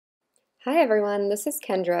Hi everyone, this is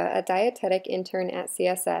Kendra, a dietetic intern at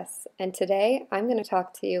CSS, and today I'm going to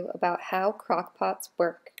talk to you about how crockpots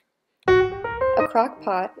work. A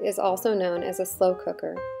crockpot is also known as a slow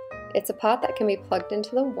cooker. It's a pot that can be plugged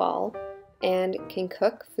into the wall and can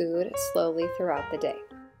cook food slowly throughout the day.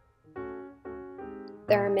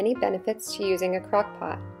 There are many benefits to using a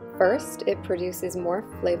crockpot. First, it produces more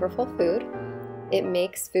flavorful food. It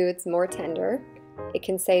makes foods more tender. It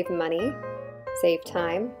can save money, save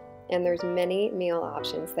time, and there's many meal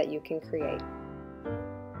options that you can create.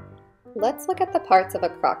 Let's look at the parts of a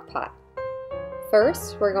crock pot.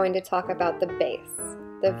 First, we're going to talk about the base,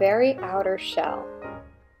 the very outer shell.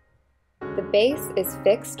 The base is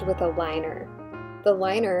fixed with a liner. The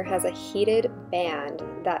liner has a heated band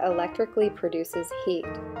that electrically produces heat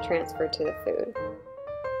transferred to the food.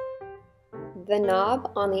 The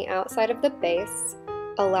knob on the outside of the base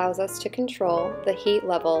allows us to control the heat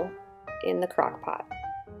level in the crock pot.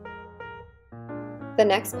 The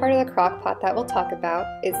next part of the crock pot that we'll talk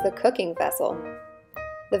about is the cooking vessel.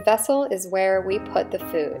 The vessel is where we put the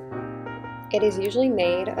food. It is usually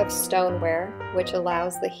made of stoneware, which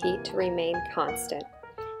allows the heat to remain constant.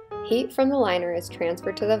 Heat from the liner is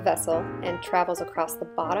transferred to the vessel and travels across the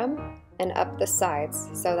bottom and up the sides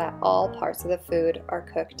so that all parts of the food are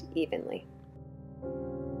cooked evenly.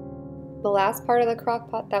 The last part of the crock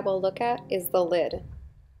pot that we'll look at is the lid.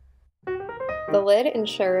 The lid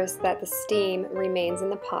ensures that the steam remains in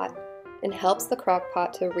the pot and helps the crock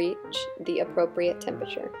pot to reach the appropriate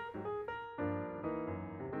temperature.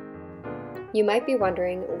 You might be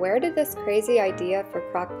wondering, where did this crazy idea for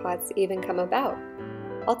crock pots even come about?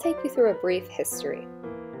 I'll take you through a brief history.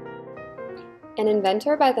 An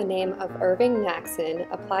inventor by the name of Irving Naxon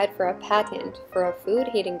applied for a patent for a food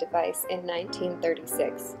heating device in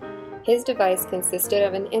 1936. His device consisted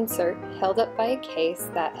of an insert held up by a case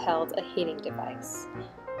that held a heating device.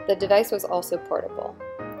 The device was also portable.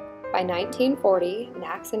 By 1940,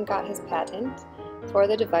 Naxon got his patent for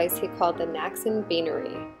the device he called the Naxon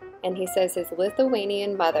Beanery, and he says his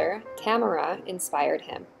Lithuanian mother, Tamara, inspired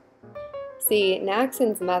him. See,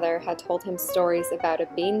 Naxon's mother had told him stories about a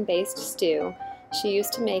bean-based stew she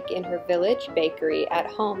used to make in her village bakery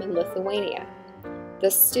at home in Lithuania. The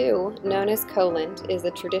stew, known as kolent, is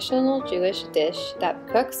a traditional Jewish dish that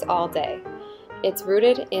cooks all day. It's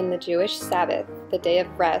rooted in the Jewish Sabbath, the day of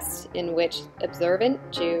rest in which observant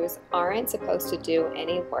Jews aren't supposed to do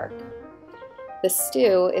any work. The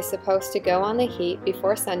stew is supposed to go on the heat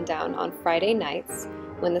before sundown on Friday nights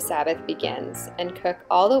when the Sabbath begins and cook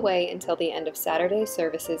all the way until the end of Saturday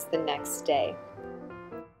services the next day.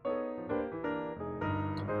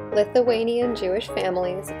 Lithuanian Jewish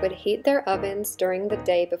families would heat their ovens during the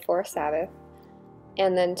day before Sabbath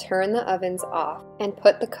and then turn the ovens off and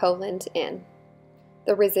put the kolent in.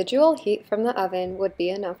 The residual heat from the oven would be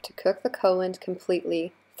enough to cook the kolent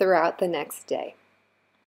completely throughout the next day.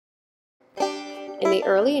 In the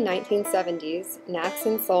early 1970s,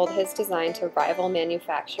 Naxon sold his design to Rival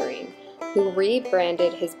Manufacturing, who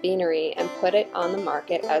rebranded his beanery and put it on the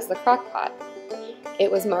market as the Crockpot.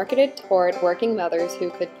 It was marketed toward working mothers who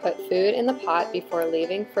could put food in the pot before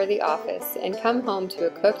leaving for the office and come home to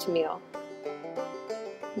a cooked meal.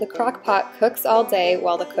 The Crockpot cooks all day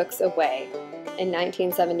while the cook's away. In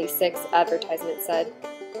 1976, advertisement said.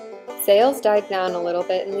 Sales died down a little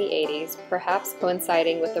bit in the 80s, perhaps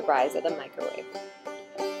coinciding with the rise of the microwave.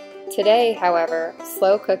 Today, however,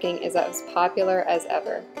 slow cooking is as popular as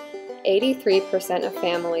ever. 83% of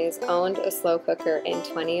families owned a slow cooker in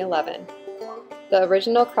 2011. The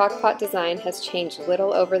original crockpot design has changed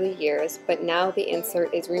little over the years, but now the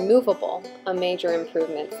insert is removable, a major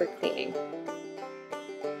improvement for cleaning.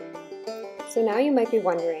 So now you might be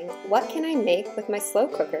wondering, what can I make with my slow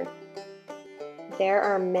cooker? There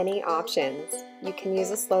are many options. You can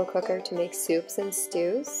use a slow cooker to make soups and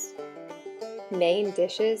stews, main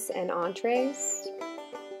dishes and entrees,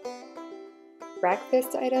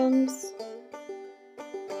 breakfast items,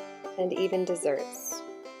 and even desserts.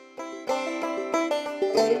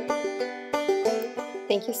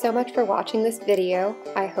 Thank you so much for watching this video.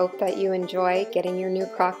 I hope that you enjoy getting your new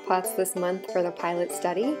crock pots this month for the pilot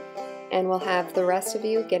study, and we'll have the rest of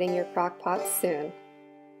you getting your crock pots soon.